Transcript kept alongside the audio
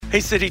Hey,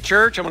 City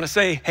Church. I want to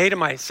say hey to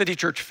my City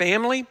Church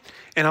family,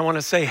 and I want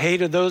to say hey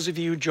to those of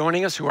you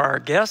joining us who are our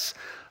guests.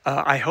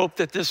 I hope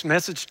that this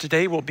message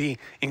today will be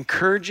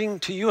encouraging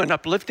to you and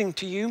uplifting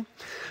to you,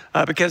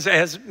 because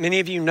as many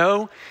of you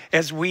know,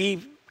 as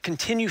we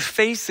continue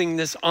facing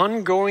this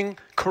ongoing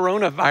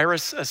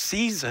coronavirus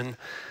season,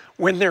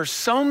 when there's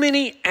so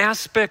many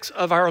aspects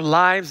of our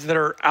lives that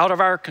are out of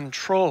our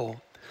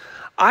control,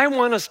 I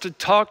want us to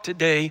talk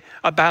today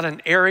about an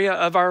area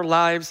of our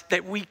lives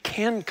that we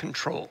can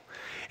control.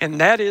 And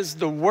that is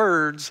the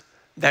words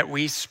that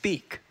we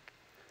speak.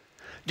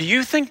 Do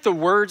you think the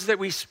words that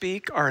we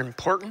speak are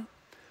important?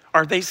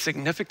 Are they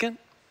significant?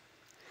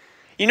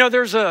 You know,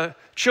 there's a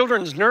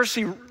children's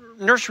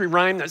nursery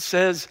rhyme that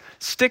says,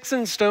 "Sticks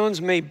and stones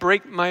may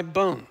break my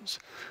bones,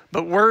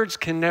 but words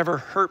can never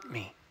hurt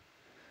me."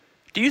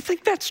 Do you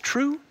think that's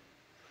true?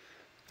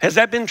 Has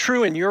that been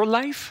true in your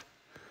life?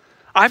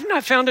 I've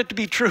not found it to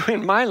be true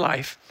in my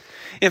life.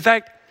 In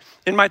fact,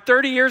 in my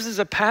 30 years as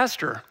a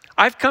pastor,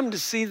 I've come to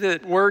see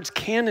that words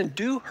can and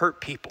do hurt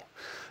people.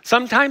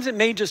 Sometimes it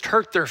may just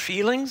hurt their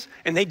feelings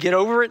and they get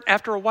over it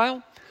after a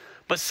while,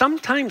 but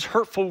sometimes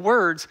hurtful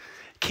words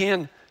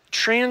can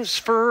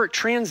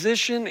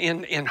transition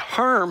and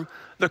harm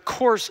the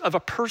course of a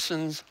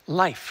person's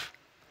life.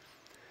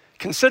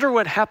 Consider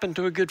what happened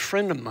to a good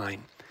friend of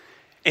mine,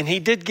 and he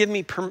did give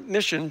me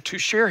permission to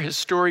share his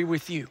story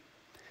with you.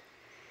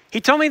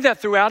 He told me that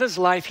throughout his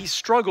life he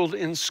struggled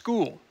in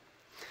school,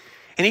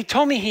 and he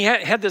told me he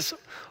had this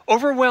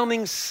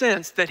overwhelming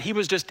sense that he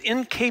was just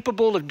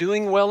incapable of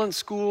doing well in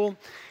school.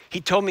 He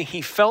told me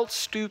he felt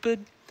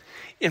stupid.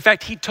 In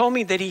fact, he told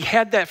me that he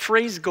had that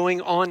phrase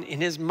going on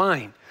in his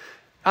mind.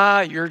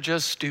 You're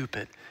just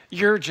stupid.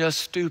 You're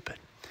just stupid.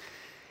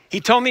 He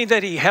told me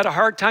that he had a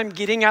hard time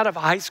getting out of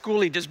high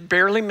school. He just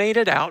barely made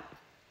it out.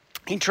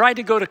 He tried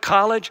to go to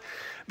college,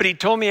 but he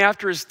told me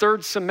after his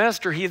third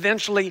semester, he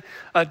eventually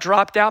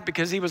dropped out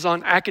because he was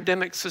on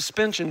academic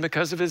suspension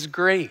because of his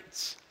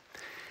grades.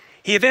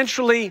 He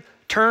eventually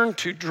turned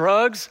to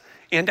drugs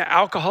and to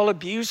alcohol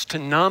abuse to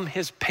numb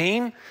his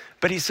pain,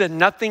 but he said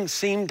nothing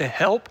seemed to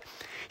help.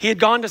 He had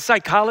gone to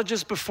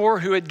psychologists before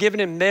who had given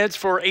him meds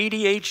for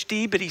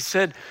ADHD, but he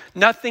said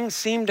nothing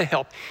seemed to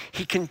help.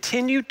 He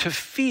continued to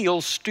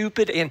feel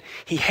stupid, and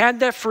he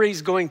had that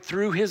phrase going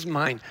through his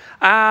mind,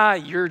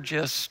 you're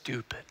just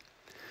stupid.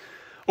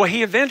 Well,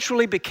 he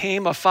eventually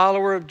became a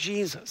follower of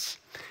Jesus,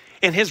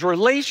 and his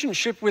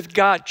relationship with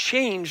God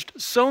changed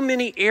so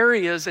many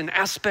areas and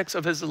aspects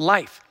of his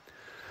life.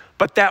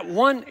 But that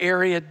one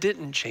area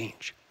didn't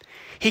change.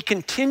 He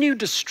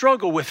continued to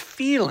struggle with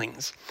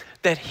feelings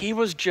that he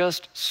was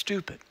just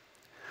stupid.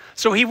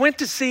 So he went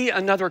to see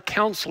another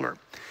counselor.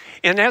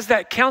 And as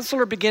that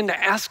counselor began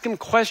to ask him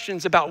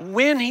questions about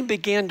when he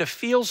began to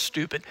feel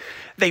stupid,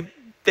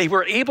 they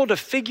were able to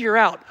figure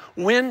out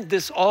when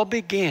this all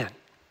began.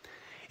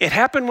 It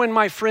happened when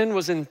my friend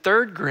was in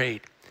third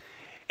grade.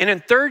 And in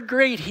third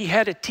grade, he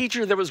had a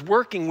teacher that was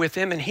working with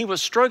him, and he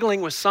was struggling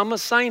with some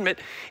assignment.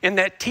 And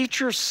that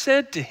teacher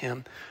said to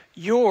him,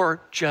 "You're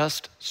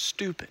just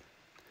stupid."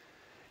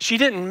 She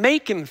didn't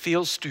make him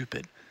feel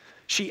stupid.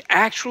 She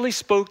actually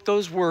spoke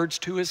those words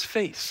to his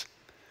face.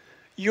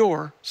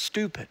 "You're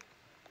stupid."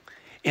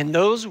 And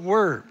those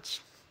words,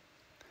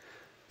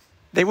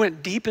 they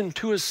went deep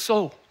into his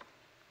soul.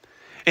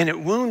 And it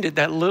wounded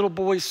that little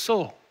boy's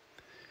soul.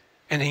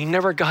 And he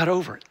never got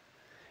over it.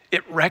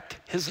 It wrecked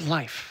his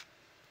life.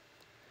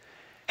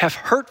 Have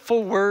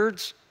hurtful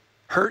words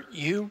hurt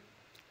you?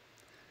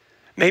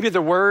 Maybe the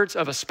words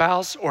of a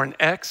spouse or an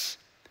ex.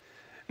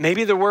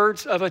 Maybe the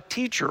words of a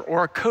teacher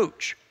or a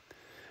coach.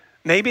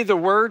 Maybe the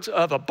words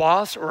of a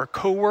boss or a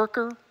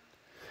coworker.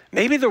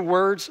 Maybe the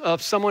words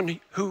of someone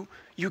who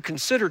you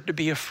considered to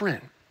be a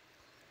friend.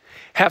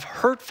 Have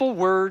hurtful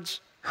words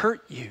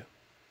hurt you?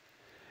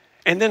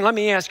 And then let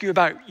me ask you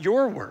about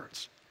your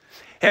words.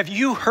 Have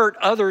you hurt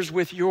others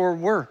with your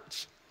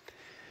words?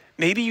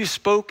 Maybe you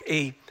spoke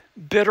a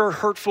bitter,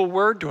 hurtful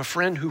word to a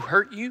friend who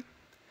hurt you.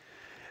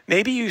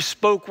 Maybe you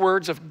spoke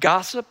words of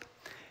gossip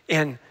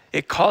and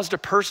it caused a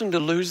person to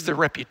lose their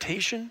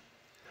reputation.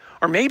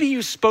 Or maybe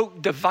you spoke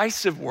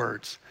divisive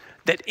words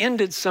that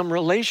ended some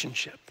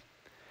relationship.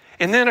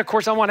 And then, of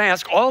course, I want to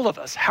ask all of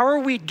us, how are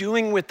we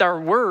doing with our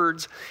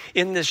words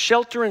in this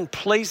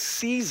shelter-in-place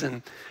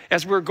season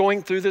as we're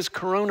going through this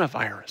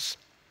coronavirus?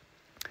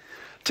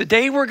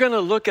 Today, we're going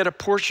to look at a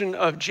portion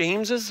of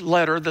James's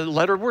letter, the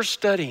letter we're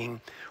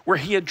studying, where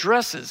he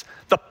addresses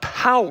the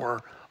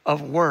power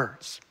of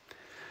words.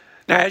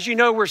 Now, as you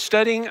know, we're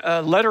studying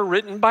a letter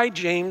written by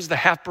James, the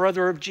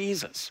half-brother of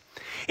Jesus.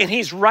 And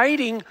he's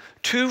writing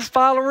to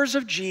followers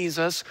of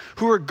Jesus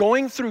who are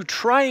going through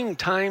trying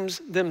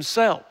times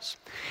themselves.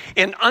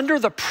 And under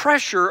the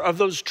pressure of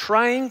those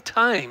trying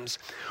times,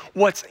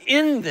 what's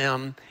in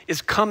them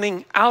is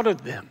coming out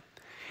of them.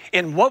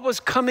 And what was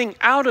coming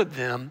out of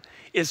them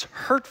is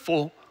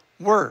hurtful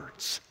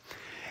words.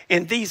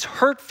 And these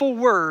hurtful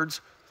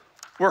words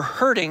were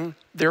hurting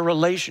their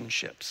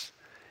relationships.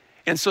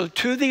 And so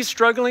to these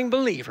struggling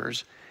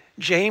believers,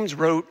 James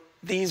wrote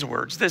these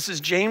words. This is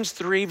James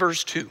 3,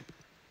 verse 2.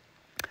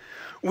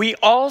 We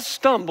all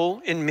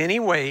stumble in many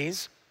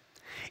ways.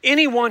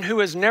 Anyone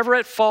who is never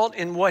at fault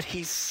in what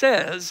he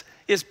says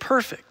is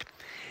perfect,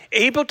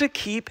 able to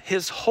keep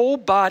his whole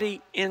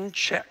body in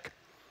check.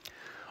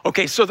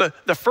 Okay, so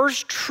the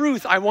first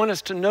truth I want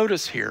us to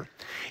notice here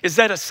is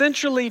that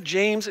essentially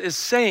James is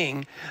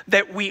saying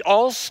that we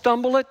all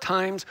stumble at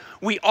times,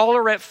 we all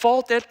are at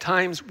fault at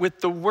times with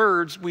the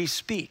words we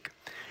speak.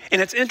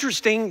 And it's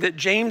interesting that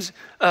James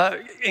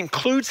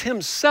includes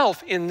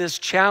himself in this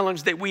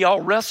challenge that we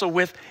all wrestle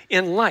with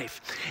in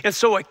life. And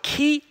so a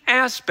key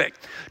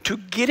aspect to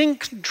getting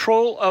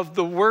control of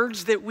the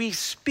words that we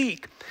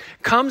speak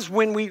comes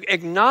when we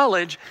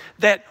acknowledge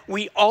that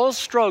we all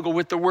struggle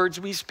with the words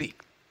we speak.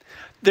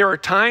 There are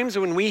times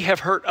when we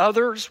have hurt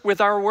others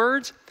with our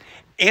words,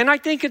 and I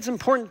think it's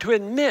important to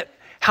admit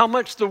how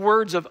much the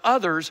words of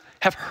others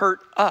have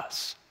hurt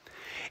us.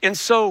 And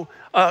so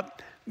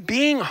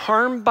being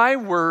harmed by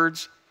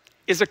words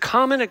is a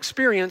common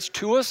experience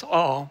to us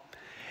all.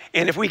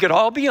 And if we could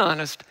all be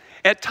honest,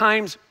 at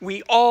times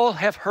we all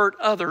have hurt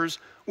others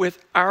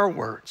with our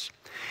words.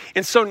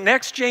 And so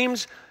next,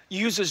 James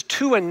uses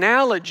two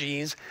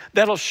analogies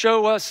that'll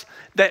show us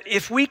that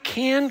if we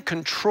can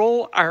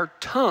control our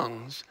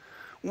tongues,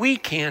 we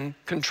can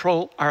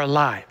control our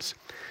lives.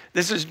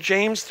 This is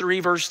James 3,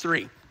 verse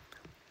 3.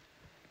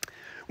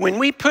 When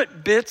we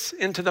put bits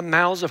into the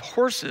mouths of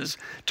horses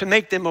to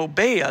make them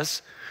obey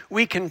us,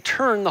 we can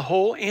turn the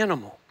whole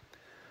animal.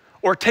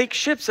 Or take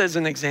ships as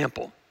an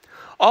example.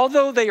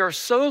 Although they are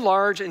so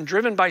large and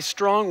driven by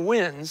strong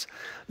winds,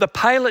 the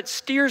pilot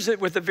steers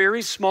it with a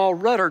very small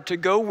rudder to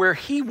go where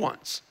he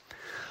wants.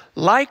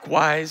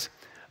 Likewise,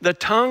 the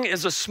tongue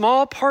is a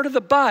small part of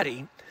the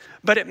body,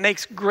 but it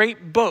makes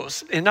great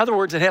boasts. In other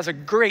words, it has a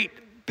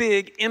great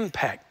big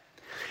impact.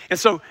 And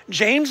so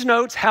James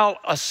notes how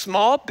a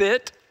small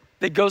bit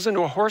that goes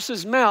into a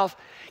horse's mouth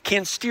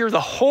can steer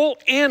the whole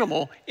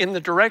animal in the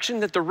direction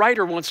that the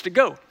rider wants to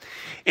go.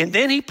 And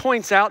then he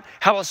points out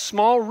how a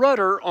small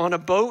rudder on a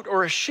boat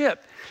or a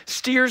ship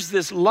steers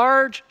this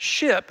large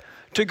ship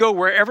to go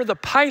wherever the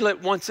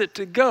pilot wants it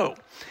to go.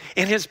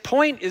 And his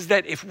point is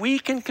that if we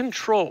can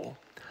control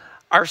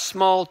our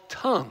small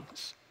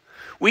tongues,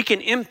 we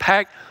can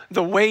impact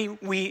the way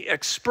we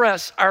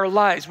express our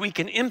lives. We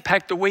can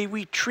impact the way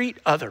we treat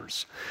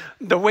others,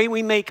 the way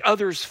we make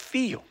others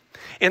feel,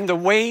 and the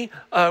way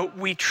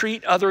we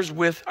treat others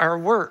with our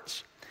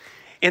words.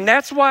 And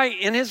that's why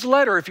in his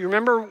letter, if you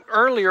remember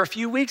earlier, a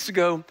few weeks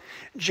ago,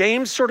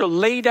 James sort of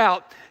laid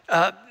out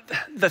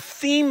the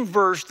theme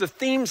verse, the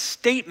theme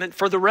statement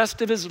for the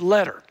rest of his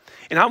letter.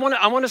 And I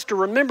want us to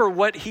remember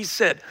what he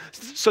said.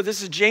 So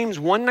this is James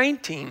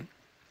 1:19,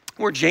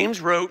 where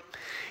James wrote,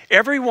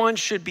 "Everyone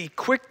should be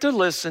quick to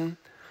listen,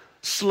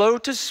 slow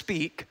to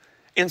speak,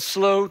 and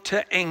slow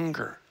to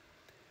anger."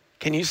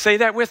 Can you say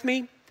that with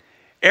me?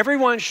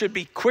 Everyone should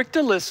be quick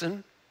to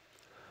listen,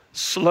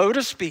 slow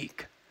to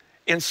speak,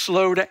 and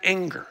slow to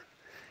anger.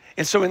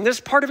 And so in this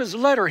part of his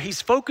letter,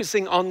 he's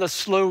focusing on the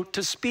slow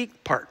to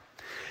speak part.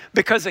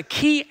 Because a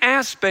key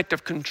aspect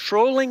of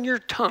controlling your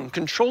tongue,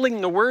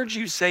 controlling the words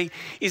you say,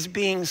 is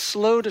being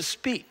slow to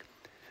speak.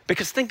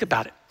 Because think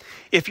about it.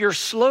 If you're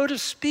slow to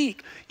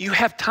speak, you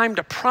have time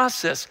to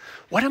process,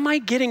 what am I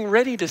getting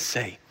ready to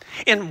say?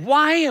 And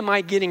why am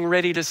I getting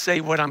ready to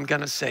say what I'm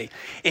going to say?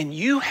 And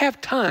you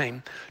have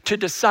time to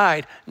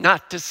decide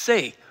not to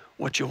say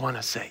what you want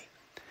to say.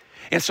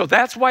 And so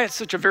that's why it's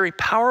such a very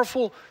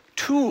powerful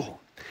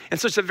tool and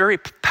such a very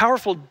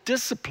powerful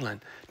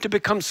discipline to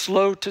become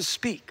slow to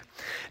speak.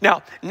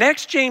 Now,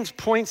 next, James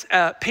paints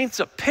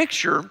a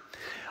picture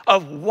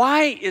of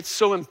why it's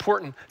so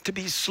important to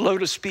be slow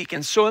to speak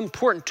and so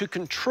important to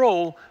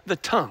control the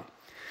tongue.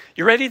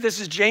 You ready? This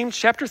is James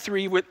chapter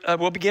 3.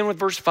 We'll begin with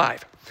verse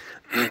 5.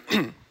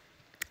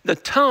 The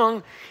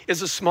tongue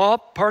is a small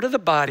part of the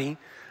body,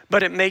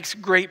 but it makes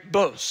great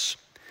boasts.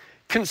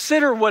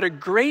 Consider what a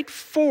great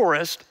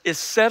forest is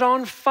set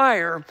on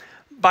fire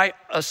by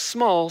a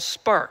small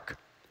spark.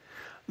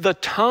 The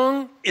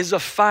tongue is a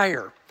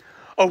fire,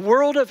 a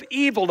world of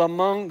evil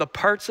among the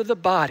parts of the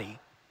body.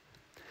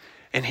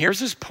 And here's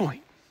his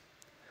point.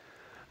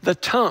 The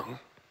tongue,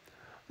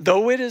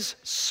 though it is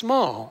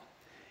small,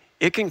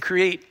 it can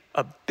create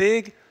a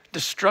big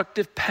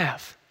destructive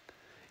path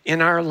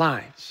in our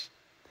lives.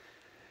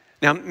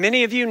 Now,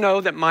 many of you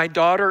know that my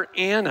daughter,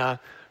 Anna,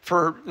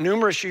 for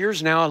numerous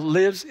years now,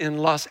 lives in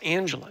Los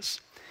Angeles.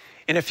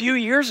 And a few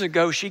years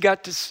ago, she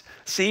got to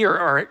see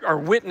or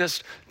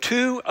witnessed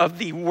two of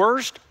the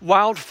worst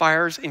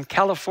wildfires in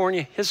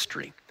California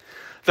history.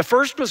 The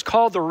first was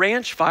called the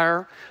Ranch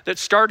Fire that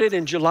started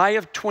in July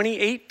of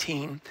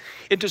 2018.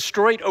 It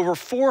destroyed over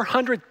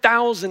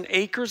 400,000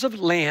 acres of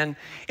land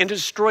and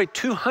destroyed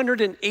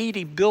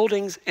 280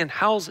 buildings and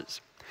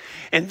houses.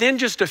 And then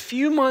just a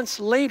few months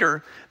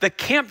later, the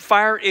Camp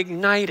Fire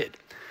ignited,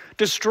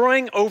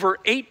 destroying over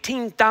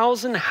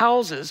 18,000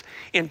 houses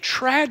and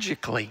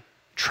tragically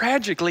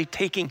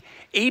taking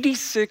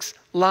 86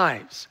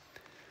 lives.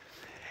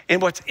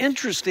 And what's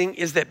interesting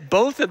is that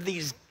both of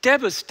these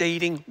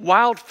devastating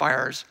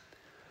wildfires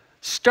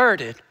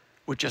started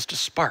with just a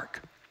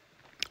spark.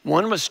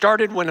 One was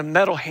started when a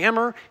metal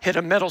hammer hit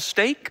a metal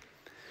stake,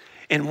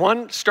 and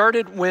one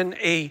started when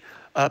a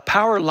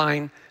power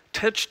line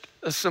touched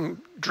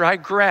some dry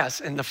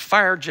grass and the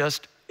fire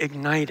just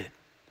ignited.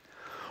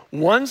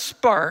 One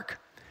spark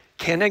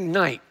can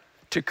ignite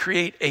to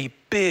create a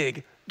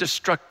big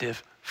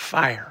destructive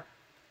fire.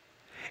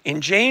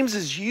 And James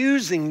is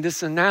using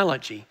this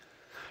analogy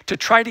to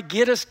try to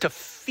get us to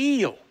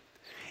feel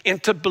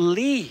and to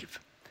believe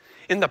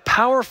in the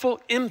powerful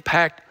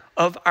impact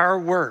of our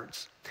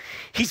words.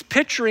 He's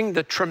picturing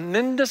the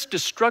tremendous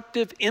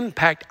destructive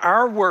impact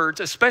our words,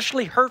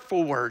 especially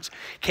hurtful words,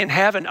 can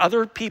have in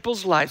other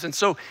people's lives. And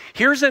so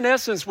here's in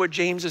essence what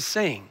James is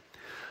saying.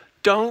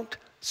 Don't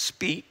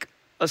speak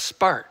a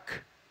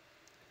spark.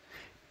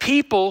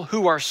 People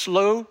who are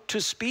slow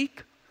to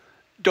speak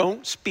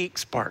don't speak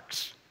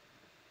sparks.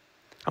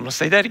 I'm going to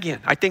say that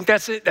again. I think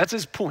that's it. That's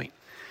his point.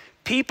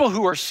 People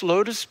who are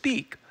slow to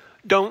speak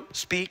don't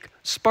speak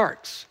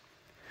sparks.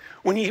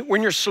 When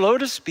you're slow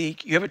to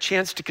speak, you have a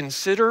chance to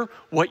consider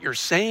what you're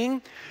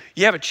saying.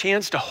 You have a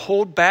chance to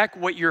hold back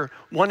what you're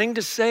wanting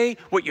to say,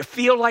 what you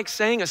feel like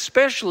saying,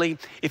 especially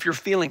if you're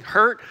feeling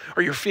hurt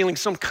or you're feeling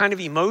some kind of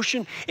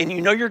emotion and you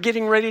know you're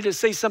getting ready to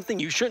say something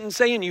you shouldn't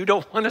say and you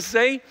don't want to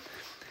say.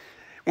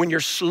 When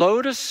you're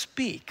slow to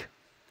speak,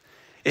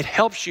 it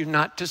helps you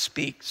not to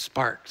speak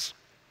sparks.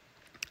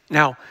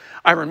 Now,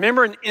 I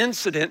remember an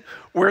incident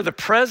where the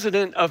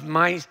president of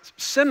my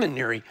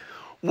seminary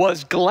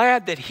was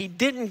glad that he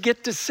didn't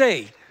get to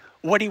say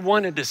what he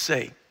wanted to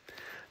say.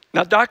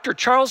 Now, Dr.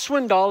 Charles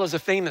Swindoll is a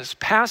famous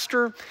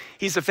pastor.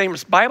 He's a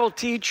famous Bible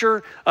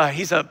teacher.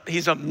 He's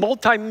a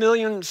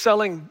multi-million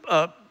selling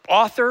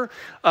author.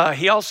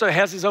 He also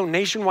has his own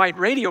nationwide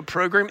radio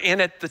program.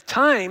 And at the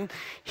time,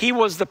 he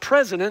was the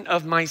president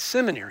of my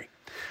seminary.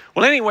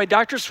 Well, anyway,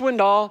 Dr.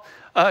 Swindoll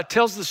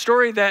tells the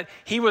story that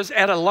he was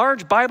at a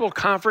large Bible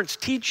conference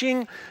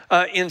teaching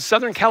in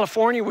Southern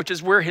California, which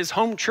is where his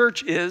home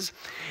church is.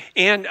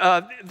 And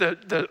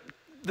the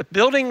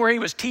building where he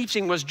was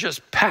teaching was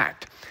just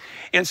packed.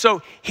 And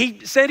so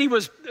he said he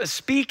was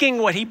speaking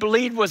what he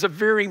believed was a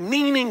very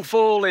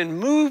meaningful and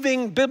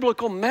moving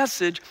biblical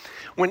message,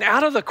 when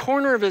out of the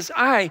corner of his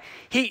eye,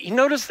 he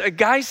noticed a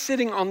guy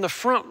sitting on the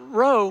front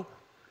row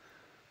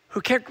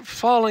who kept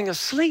falling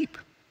asleep.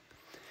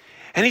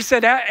 And he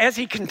said, as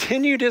he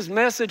continued his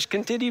message,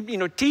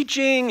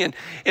 teaching and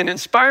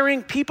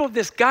inspiring people,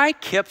 this guy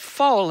kept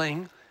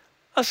falling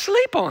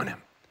asleep on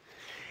him.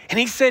 And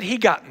he said he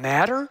got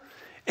madder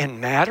and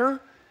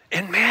madder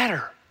and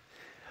madder.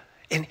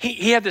 And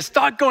he had this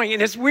thought going,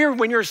 and it's weird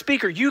when you're a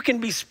speaker, you can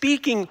be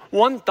speaking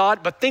one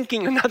thought, but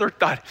thinking another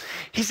thought.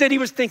 He said he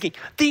was thinking,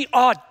 the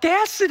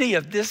audacity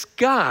of this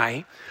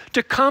guy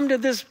to come to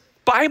this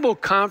Bible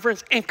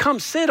conference and come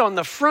sit on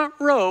the front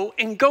row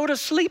and go to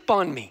sleep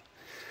on me.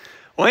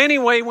 Well,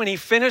 anyway, when he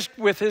finished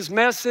with his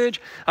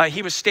message,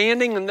 he was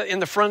standing in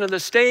the front of the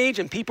stage,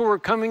 and people were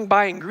coming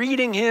by and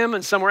greeting him,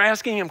 and some were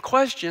asking him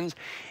questions,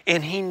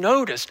 and he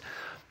noticed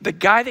the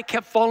guy that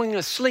kept falling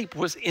asleep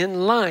was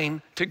in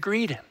line to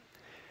greet him.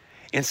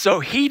 And so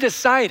he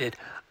decided,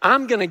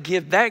 I'm going to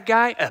give that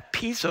guy a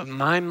piece of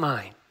my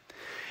mind.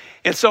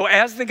 And so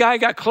as the guy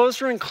got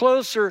closer and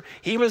closer,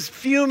 he was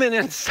fuming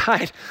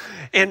inside.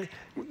 And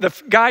the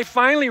guy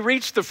finally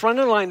reached the front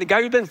of the line, the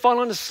guy who'd been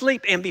falling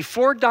asleep. And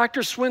before Dr.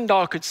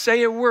 Swindoll could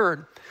say a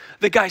word,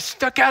 the guy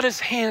stuck out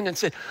his hand and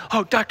said,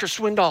 oh, Dr.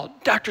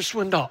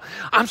 Swindoll,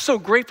 I'm so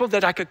grateful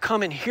that I could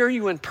come and hear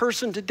you in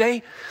person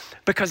today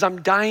because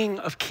I'm dying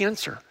of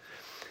cancer.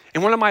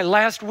 And one of my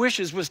last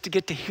wishes was to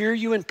get to hear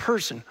you in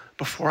person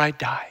before I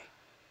die.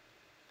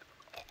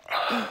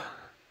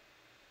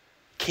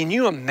 Can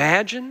you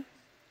imagine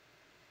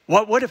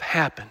what would have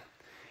happened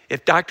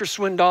if Dr.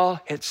 Swindoll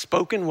had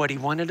spoken what he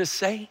wanted to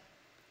say?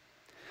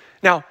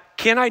 Now,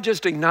 can I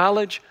just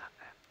acknowledge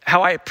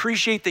how I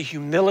appreciate the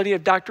humility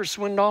of Dr.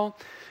 Swindoll?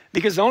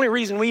 Because the only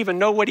reason we even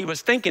know what he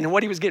was thinking and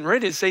what he was getting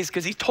ready to say is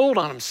because he told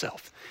on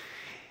himself.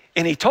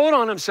 And he told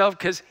on himself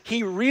because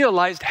he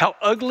realized how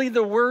ugly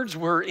the words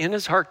were in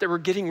his heart that were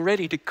getting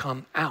ready to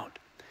come out.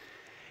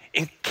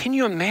 And can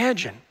you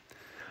imagine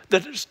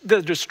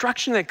the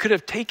destruction that could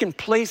have taken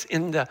place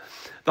in the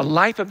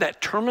life of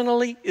that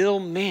terminally ill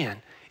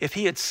man if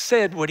he had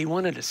said what he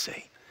wanted to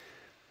say?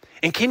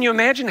 And can you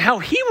imagine how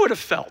he would have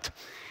felt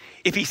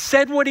if he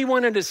said what he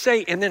wanted to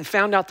say and then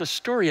found out the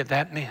story of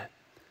that man?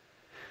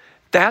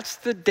 That's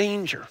the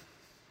danger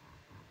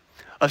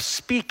of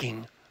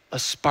speaking a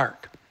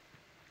spark.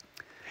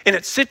 And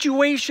it's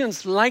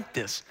situations like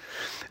this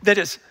that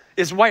is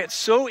why it's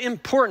so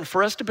important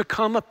for us to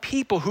become a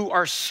people who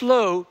are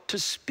slow to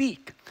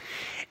speak.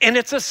 And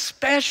it's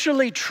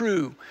especially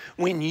true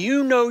when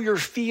you know you're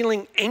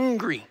feeling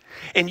angry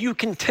and you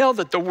can tell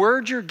that the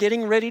words you're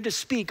getting ready to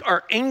speak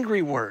are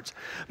angry words.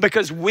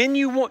 Because when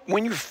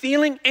you're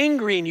feeling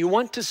angry and you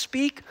want to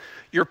speak,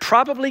 you're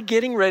probably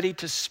getting ready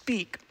to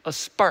speak a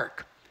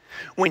spark.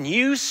 When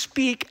you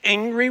speak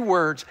angry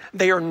words,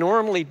 they are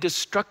normally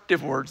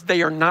destructive words.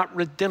 They are not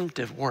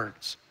redemptive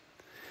words.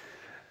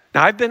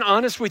 Now, I've been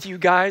honest with you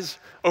guys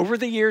over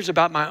the years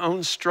about my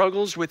own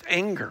struggles with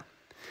anger.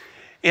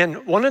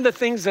 And one of the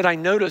things that I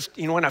noticed,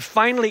 when I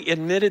finally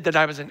admitted that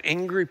I was an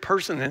angry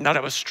person and that I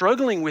was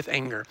struggling with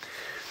anger,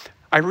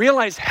 I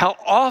realized how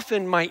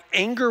often my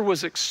anger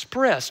was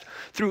expressed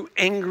through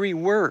angry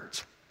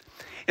words.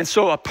 And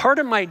so a part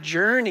of my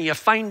journey of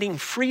finding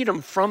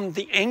freedom from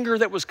the anger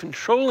that was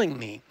controlling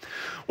me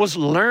was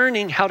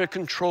learning how to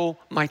control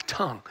my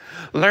tongue,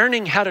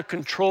 learning how to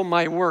control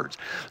my words,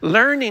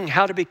 learning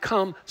how to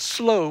become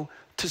slow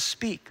to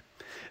speak.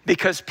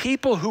 Because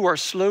people who are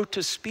slow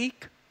to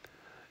speak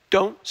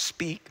don't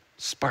speak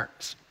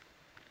sparks.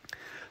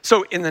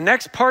 So in the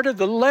next part of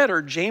the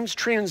letter, James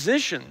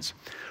transitions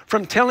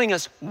from telling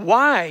us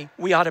why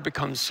we ought to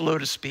become slow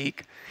to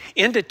speak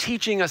into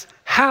teaching us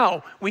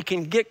how we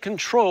can get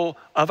control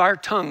of our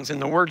tongues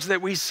and the words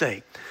that we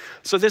say.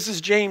 So this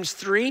is James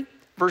 3,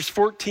 verse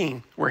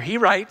 14, where he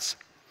writes,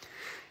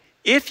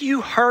 "If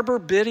you harbor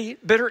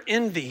bitter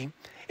envy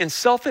and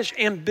selfish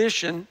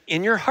ambition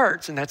in your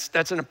hearts," and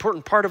that's an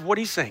important part of what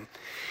he's saying.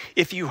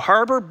 "If you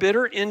harbor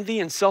bitter envy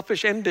and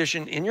selfish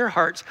ambition in your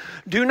hearts,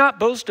 do not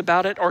boast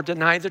about it or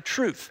deny the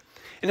truth."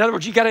 In other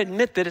words, you got to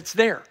admit that it's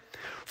there.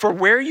 "For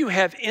where you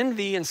have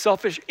envy and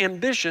selfish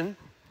ambition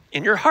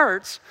in your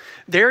hearts,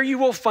 there you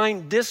will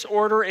find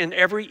disorder and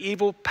every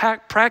evil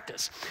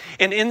practice."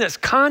 And in this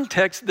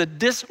context, the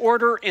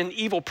disorder and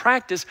evil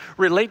practice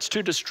relates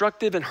to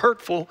destructive and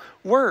hurtful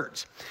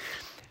words.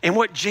 And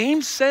what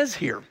James says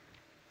here,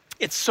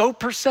 it's so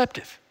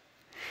perceptive.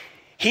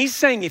 He's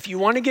saying if you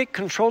want to get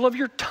control of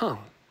your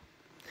tongue,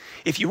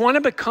 if you want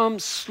to become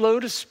slow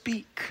to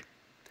speak,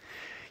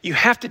 you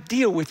have to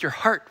deal with your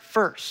heart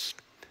first.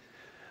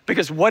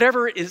 Because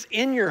whatever is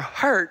in your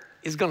heart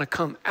is going to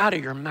come out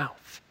of your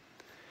mouth.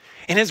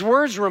 And his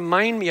words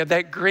remind me of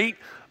that great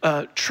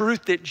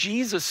truth that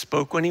Jesus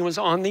spoke when he was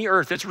on the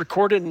earth. It's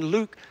recorded in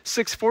Luke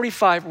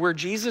 6:45, where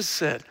Jesus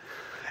said,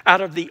 "Out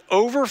of the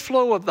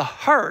overflow of the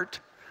heart,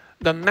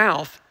 the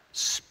mouth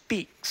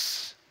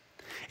speaks."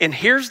 And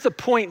here's the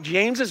point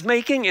James is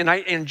making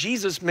and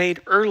Jesus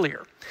made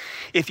earlier.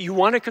 If you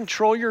want to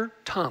control your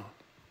tongue,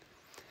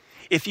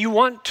 if you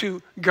want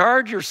to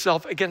guard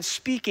yourself against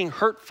speaking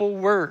hurtful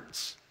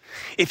words,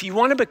 if you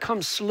want to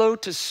become slow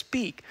to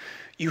speak,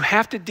 you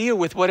have to deal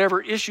with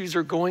whatever issues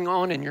are going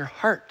on in your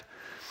heart.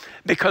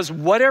 Because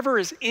whatever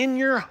is in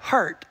your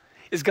heart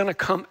is going to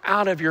come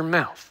out of your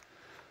mouth.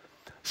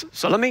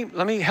 So let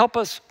me help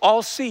us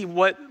all see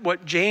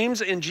what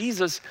James and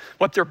Jesus,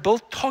 what they're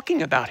both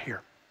talking about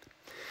here.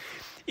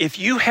 If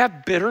you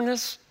have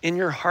bitterness in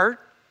your heart,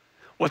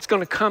 what's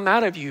going to come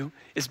out of you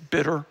is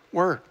bitter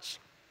words.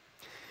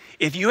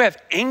 If you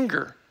have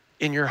anger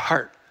in your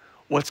heart,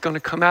 what's going to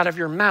come out of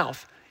your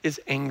mouth is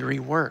angry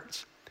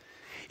words.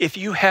 If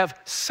you have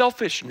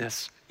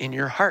selfishness in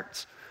your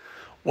hearts,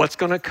 what's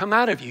going to come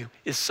out of you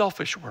is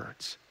selfish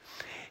words.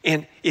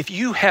 And if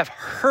you have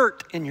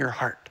hurt in your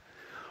heart,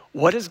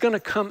 what is going to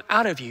come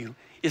out of you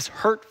is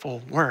hurtful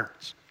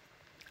words.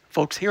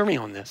 Folks, hear me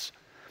on this.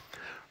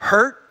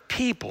 Hurt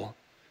people,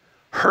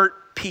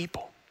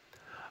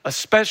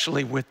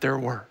 especially with their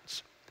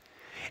words.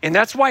 And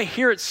that's why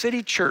here at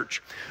City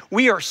Church,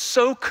 we are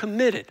so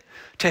committed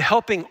to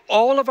helping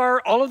all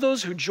of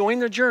those who join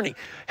the journey,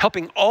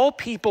 helping all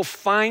people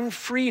find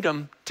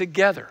freedom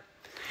together.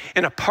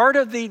 And a part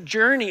of the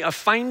journey of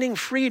finding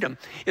freedom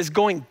is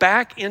going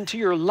back into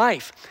your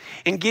life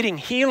and getting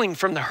healing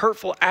from the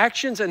hurtful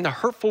actions and the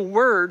hurtful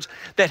words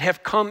that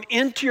have come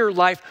into your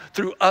life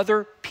through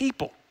other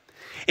people.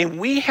 And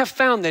we have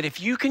found that if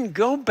you can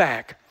go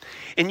back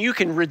and you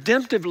can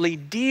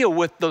redemptively deal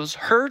with those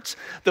hurts,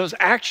 those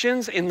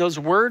actions, and those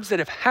words that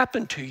have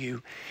happened to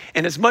you,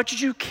 and as much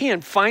as you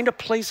can find a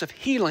place of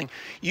healing,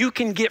 you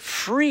can get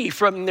free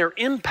from their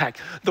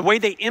impact, the way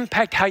they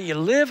impact how you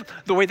live,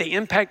 the way they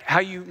impact how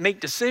you make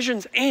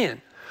decisions,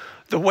 and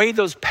the way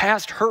those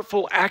past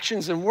hurtful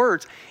actions and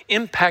words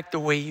impact the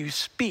way you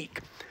speak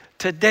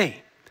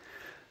today.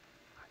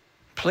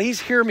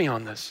 Please hear me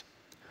on this.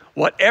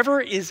 Whatever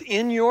is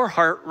in your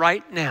heart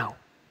right now,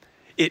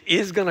 it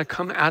is going to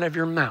come out of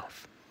your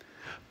mouth.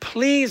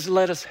 Please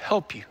let us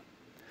help you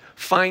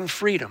find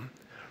freedom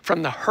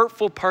from the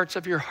hurtful parts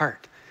of your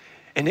heart,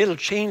 and it'll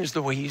change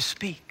the way you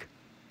speak.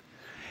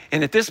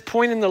 And at this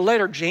point in the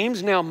letter,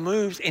 James now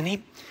moves and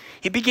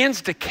he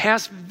begins to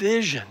cast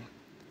vision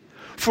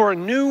for a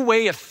new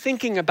way of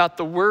thinking about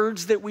the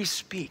words that we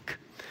speak.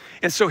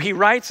 And so he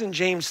writes in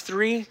James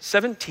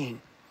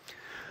 3:17,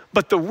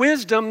 "But the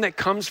wisdom that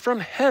comes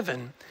from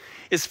heaven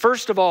is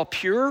first of all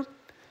pure,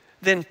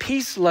 then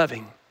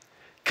peace-loving,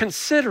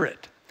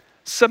 considerate,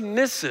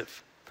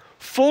 submissive,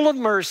 full of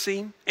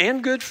mercy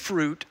and good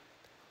fruit,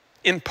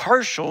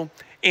 impartial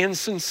and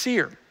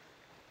sincere.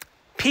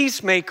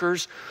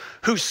 Peacemakers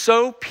who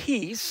sow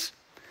peace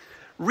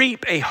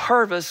reap a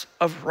harvest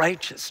of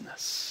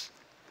righteousness."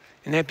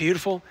 Isn't that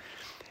beautiful?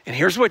 And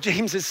here's what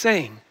James is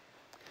saying.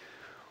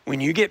 When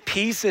you get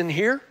peace in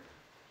here,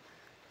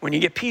 when you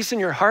get peace in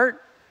your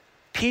heart,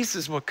 peace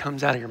is what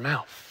comes out of your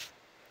mouth.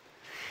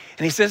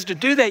 And he says to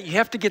do that, you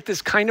have to get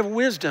this kind of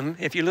wisdom.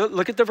 If you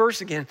look at the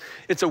verse again,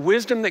 it's a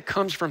wisdom that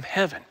comes from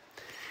heaven.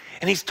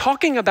 And he's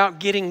talking about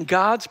getting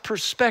God's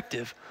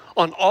perspective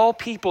on all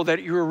people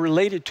that you are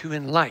related to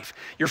in life,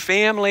 your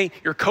family,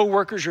 your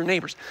coworkers, your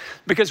neighbors.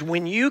 Because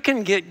when you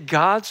can get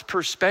God's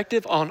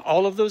perspective on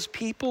all of those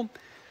people,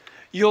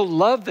 you'll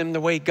love them the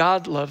way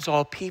God loves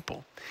all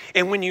people.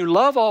 And when you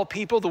love all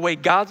people the way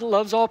God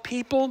loves all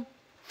people,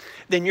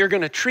 then you're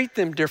going to treat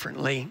them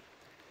differently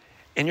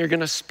and you're going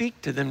to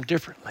speak to them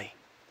differently.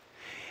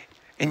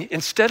 And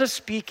instead of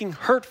speaking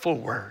hurtful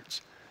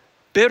words,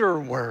 bitter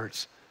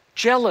words,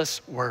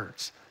 jealous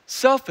words,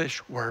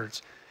 selfish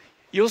words,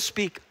 you'll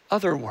speak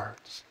other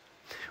words.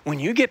 When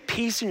you get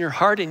peace in your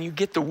heart and you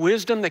get the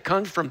wisdom that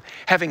comes from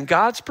having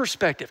God's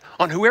perspective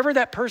on whoever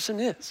that person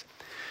is,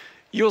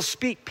 you'll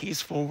speak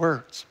peaceful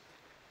words.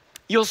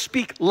 You'll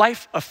speak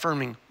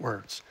life-affirming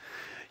words.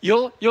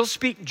 You'll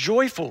speak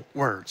joyful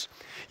words.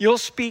 You'll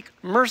speak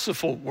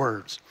merciful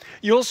words.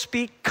 You'll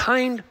speak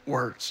kind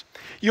words.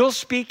 You'll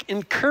speak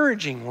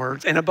encouraging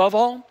words. And above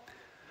all,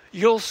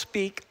 you'll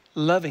speak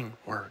loving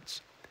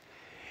words.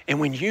 And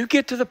when you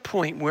get to the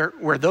point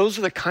where those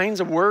are the kinds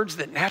of words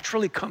that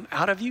naturally come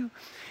out of you,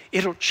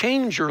 it'll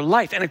change your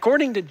life. And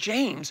according to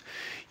James,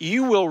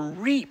 you will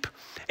reap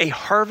a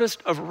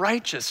harvest of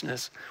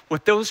righteousness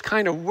with those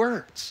kind of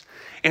words.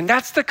 And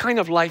that's the kind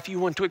of life you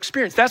want to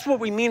experience. That's what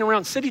we mean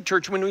around City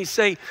Church when we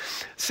say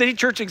City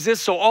Church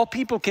exists so all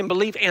people can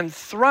believe and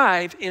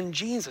thrive in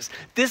Jesus.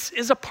 This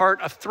is a part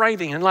of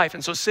thriving in life.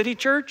 And so City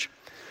Church,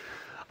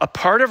 a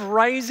part of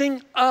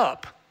rising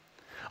up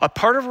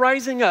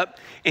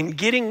and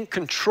getting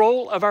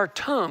control of our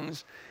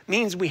tongues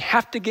means we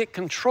have to get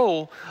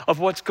control of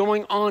what's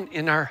going on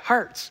in our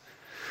hearts.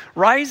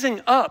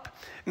 Rising up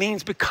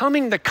means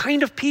becoming the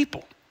kind of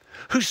people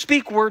who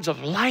speak words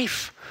of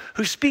life,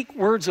 who speak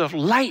words of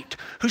light,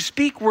 who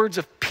speak words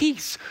of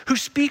peace, who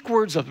speak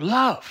words of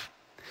love.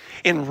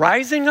 And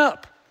rising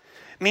up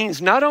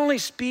means not only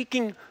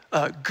speaking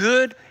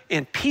good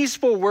and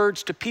peaceful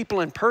words to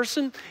people in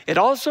person, it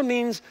also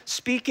means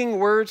speaking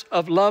words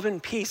of love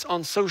and peace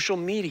on social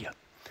media.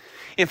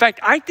 In fact,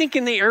 I think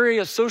in the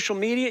area of social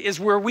media is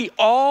where we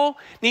all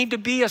need to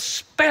be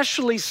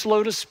especially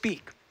slow to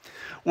speak,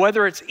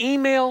 whether it's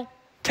email,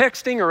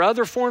 texting, or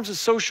other forms of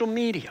social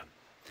media.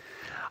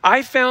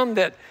 I found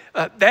that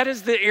that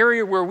is the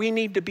area where we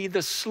need to be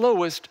the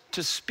slowest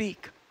to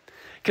speak.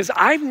 Because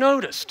I've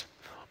noticed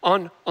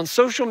on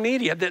social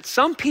media that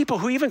some people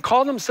who even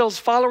call themselves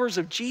followers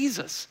of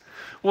Jesus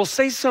will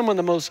say some of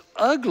the most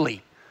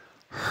ugly,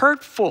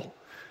 hurtful,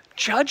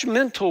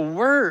 judgmental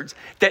words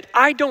that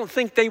I don't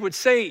think they would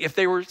say if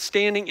they were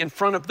standing in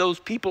front of those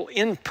people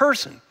in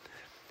person.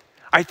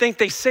 I think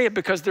they say it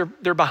because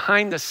they're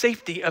behind the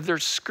safety of their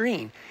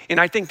screen. And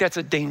I think that's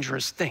a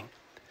dangerous thing.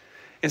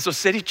 And so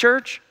City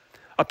Church,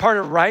 a part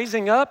of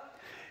rising up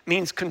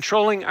means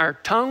controlling our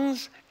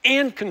tongues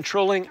and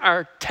controlling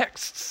our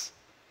texts.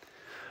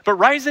 But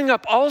rising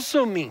up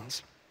also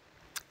means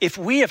if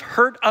we have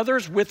hurt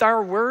others with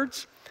our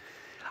words,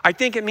 I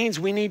think it means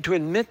we need to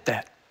admit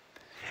that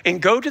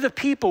and go to the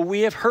people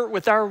we have hurt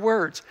with our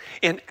words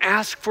and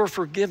ask for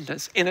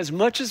forgiveness and as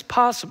much as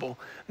possible,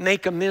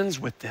 make amends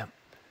with them.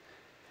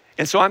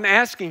 And so I'm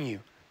asking you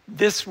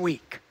this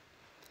week,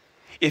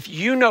 if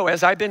you know,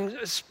 as I've been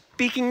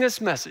speaking this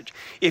message,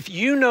 if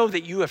you know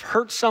that you have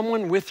hurt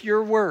someone with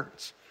your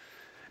words,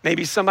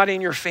 maybe somebody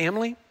in your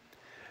family,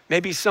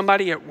 maybe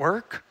somebody at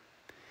work,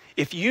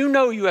 if you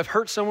know you have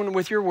hurt someone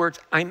with your words,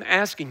 I'm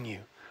asking you,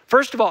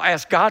 first of all,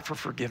 ask God for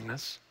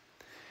forgiveness.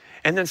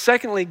 And then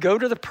secondly, go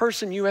to the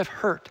person you have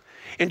hurt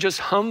and just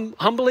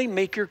humbly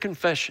make your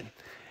confession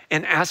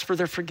and ask for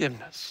their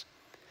forgiveness.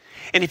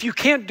 And if you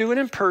can't do it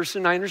in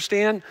person, I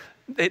understand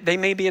they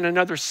may be in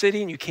another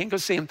city and you can't go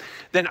see them,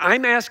 then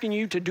I'm asking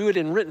you to do it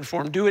in written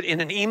form. Do it in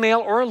an email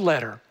or a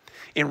letter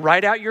and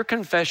write out your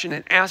confession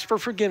and ask for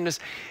forgiveness.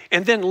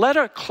 And then let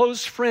a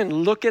close friend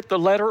look at the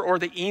letter or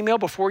the email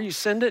before you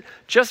send it,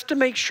 just to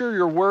make sure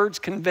your words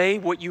convey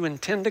what you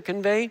intend to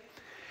convey,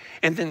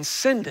 and then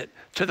send it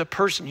to the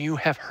person you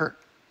have hurt.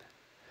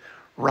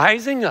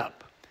 Rising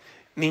up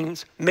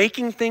means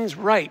making things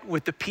right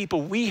with the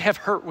people we have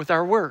hurt with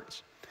our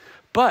words.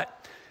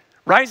 But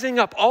rising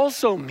up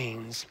also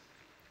means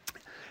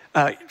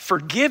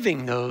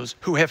forgiving those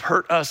who have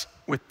hurt us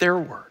with their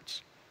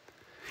words,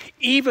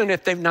 even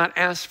if they've not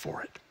asked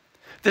for it.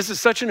 This is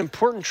such an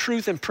important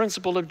truth and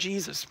principle of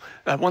Jesus.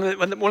 One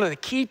of the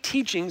key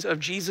teachings of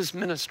Jesus'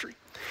 ministry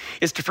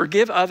is to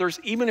forgive others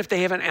even if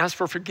they haven't asked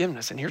for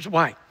forgiveness. And here's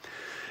why.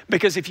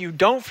 Because if you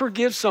don't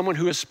forgive someone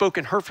who has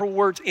spoken hurtful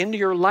words into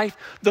your life,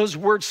 those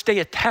words stay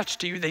attached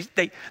to you.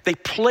 They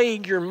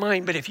plague your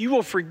mind. But if you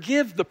will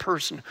forgive the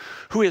person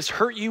who has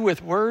hurt you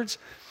with words,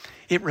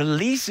 it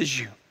releases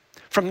you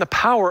from the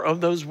power of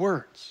those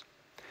words.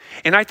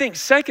 And I think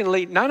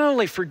secondly, not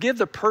only forgive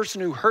the person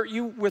who hurt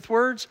you with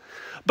words,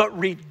 but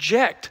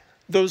reject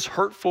those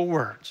hurtful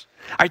words.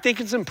 I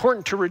think it's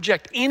important to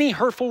reject any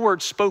hurtful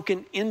words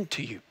spoken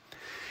into you.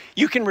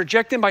 You can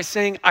reject them by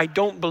saying, I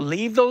don't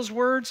believe those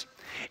words,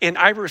 and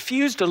I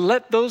refuse to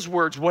let those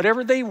words,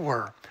 whatever they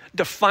were,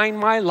 define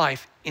my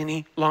life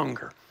any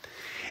longer.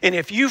 And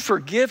if you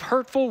forgive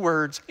hurtful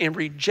words and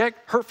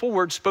reject hurtful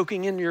words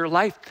spoken into your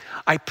life,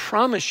 I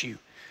promise you,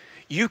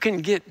 you can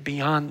get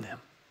beyond them.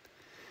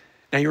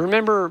 Now, you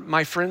remember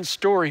my friend's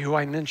story, who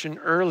I mentioned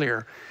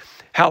earlier,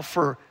 how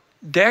for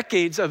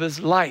decades of his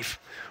life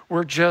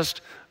were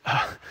just,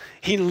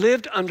 he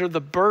lived under the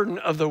burden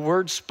of the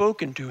words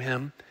spoken to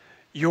him,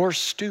 "You're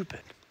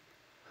stupid."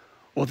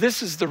 Well,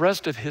 this is the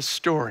rest of his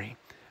story.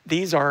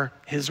 These are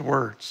his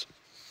words.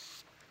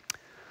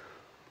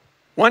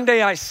 One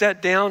day I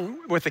sat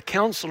down with a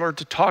counselor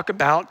to talk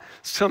about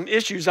some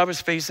issues I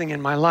was facing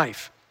in my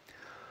life.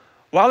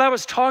 While I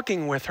was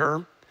talking with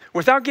her,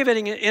 without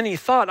giving it any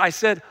thought, I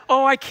said,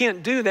 "Oh, I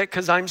can't do that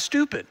because I'm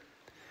stupid."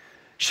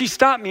 She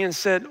stopped me and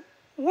said,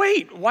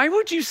 "Wait, why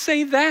would you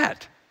say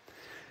that?"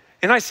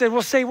 And I said,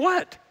 "Well, say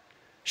what?"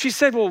 She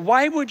said, "Well,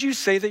 why would you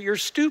say that you're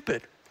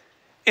stupid?"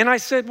 And I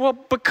said, "Well,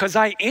 because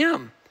I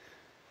am,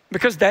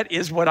 because that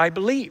is what I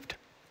believed."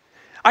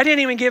 I didn't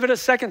even give it a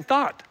second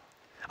thought.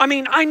 I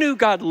mean, I knew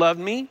God loved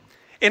me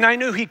and I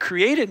knew He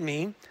created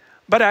me,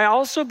 but I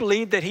also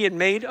believed that He had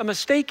made a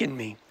mistake in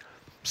me.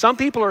 Some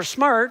people are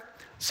smart,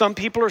 some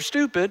people are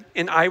stupid,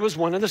 and I was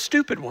one of the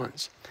stupid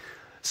ones.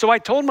 So I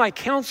told my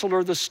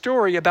counselor the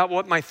story about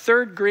what my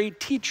third grade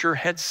teacher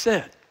had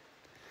said.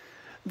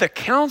 The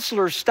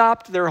counselor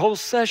stopped their whole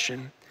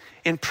session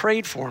and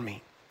prayed for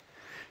me.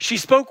 She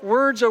spoke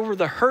words over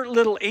the hurt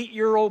little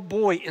 8-year-old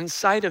boy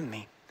inside of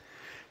me.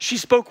 She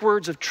spoke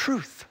words of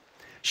truth.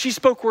 She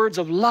spoke words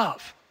of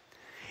love.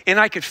 And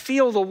I could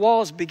feel the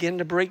walls begin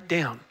to break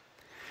down.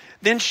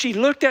 Then she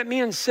looked at me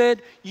and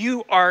said,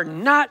 "You are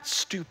not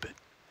stupid."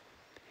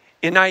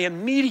 And I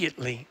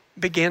immediately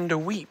began to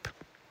weep.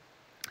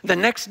 The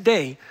next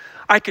day,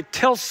 I could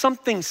tell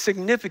something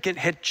significant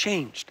had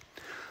changed.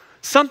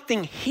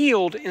 Something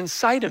healed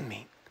inside of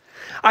me.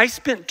 I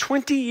spent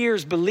 20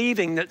 years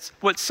believing that's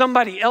what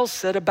somebody else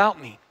said about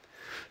me.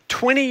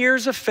 20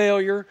 years of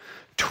failure,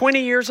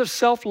 20 years of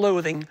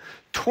self-loathing,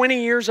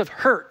 20 years of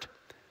hurt.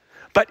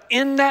 But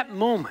in that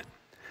moment,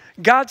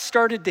 God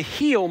started to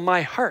heal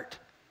my heart.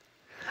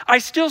 I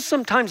still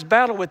sometimes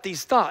battle with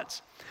these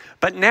thoughts,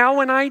 but now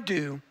when I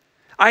do,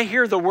 I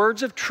hear the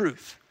words of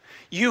truth.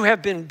 You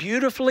have been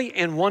beautifully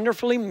and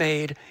wonderfully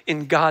made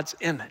in God's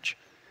image.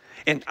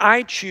 And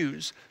I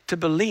choose to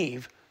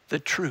believe the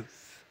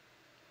truth.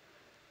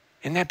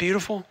 Isn't that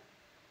beautiful?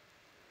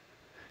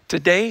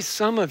 Today,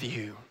 some of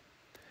you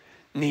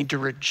need to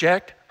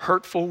reject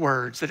hurtful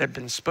words that have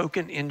been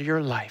spoken into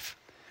your life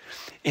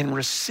and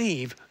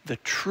receive the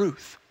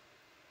truth.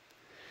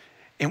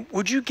 And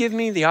would you give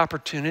me the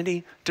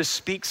opportunity to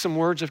speak some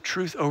words of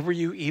truth over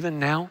you even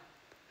now?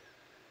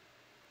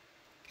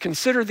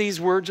 Consider these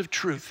words of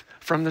truth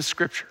from the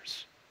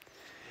scriptures.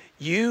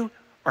 You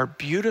are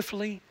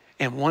beautifully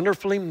and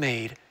wonderfully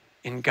made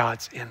in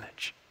God's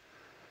image.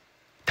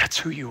 That's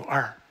who you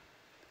are.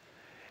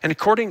 And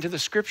according to the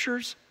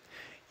scriptures,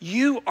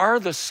 you are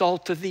the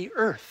salt of the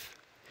earth.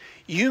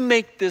 You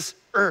make this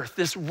earth,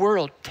 this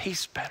world,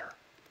 taste better.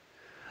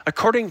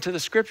 According to the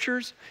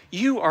scriptures,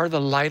 you are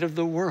the light of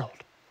the world.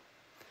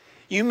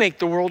 You make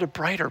the world a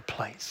brighter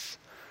place.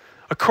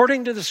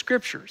 According to the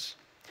scriptures,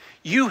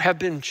 you have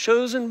been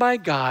chosen by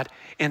God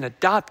and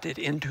adopted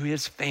into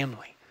His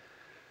family.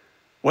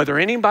 Whether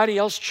anybody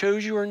else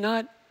chose you or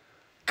not,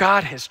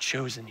 God has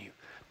chosen you.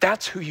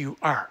 That's who you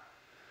are.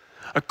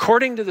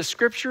 According to the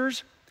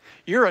scriptures,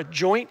 you're a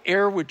joint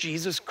heir with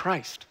Jesus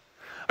Christ.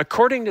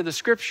 According to the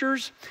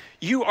scriptures,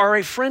 you are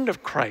a friend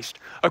of Christ.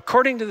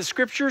 According to the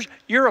scriptures,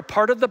 you're a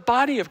part of the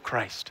body of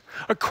Christ.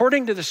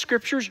 According to the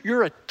scriptures,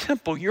 you're a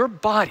temple. Your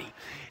body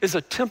is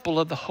a temple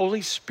of the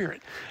Holy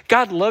Spirit.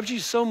 God loves you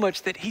so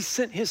much that He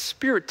sent His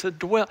Spirit to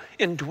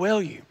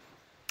indwell you.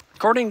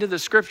 According to the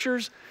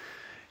scriptures,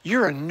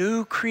 you're a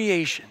new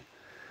creation.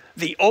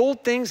 The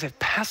old things have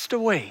passed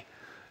away.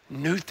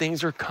 New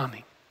things are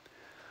coming.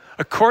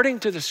 According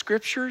to the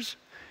scriptures,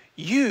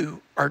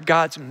 you are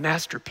God's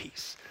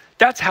masterpiece.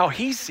 That's how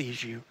He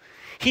sees you.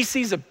 He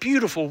sees a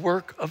beautiful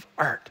work of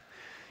art,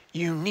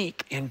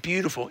 unique and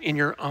beautiful in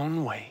your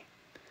own way.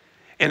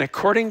 And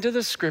according to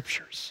the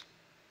scriptures,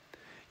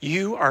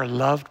 you are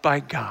loved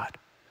by God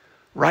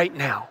right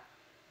now,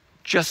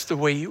 just the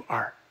way you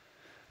are.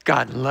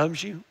 God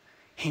loves you.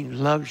 He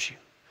loves you.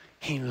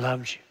 He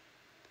loves you.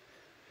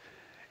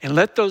 And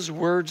let those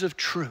words of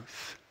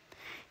truth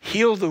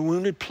heal the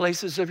wounded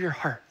places of your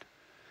heart,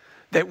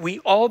 that we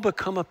all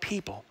become a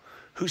people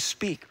who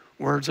speak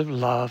words of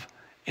love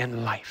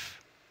and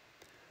life.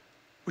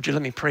 Would you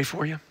let me pray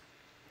for you?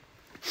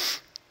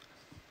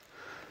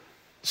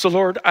 So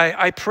Lord,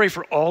 I pray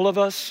for all of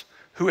us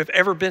who have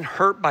ever been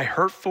hurt by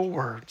hurtful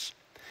words.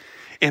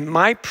 And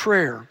my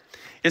prayer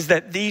is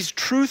that these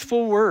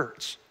truthful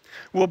words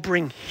will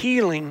bring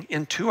healing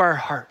into our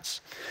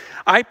hearts.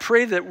 I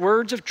pray that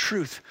words of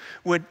truth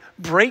would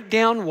break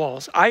down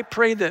walls. I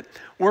pray that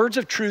words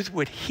of truth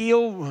would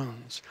heal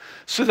wounds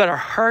so that our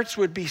hearts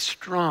would be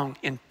strong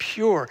and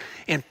pure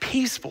and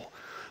peaceful,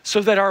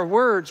 so that our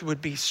words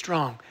would be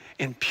strong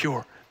and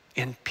pure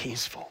and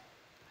peaceful.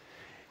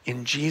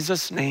 In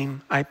Jesus'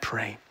 name I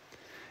pray.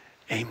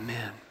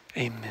 Amen.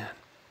 Amen.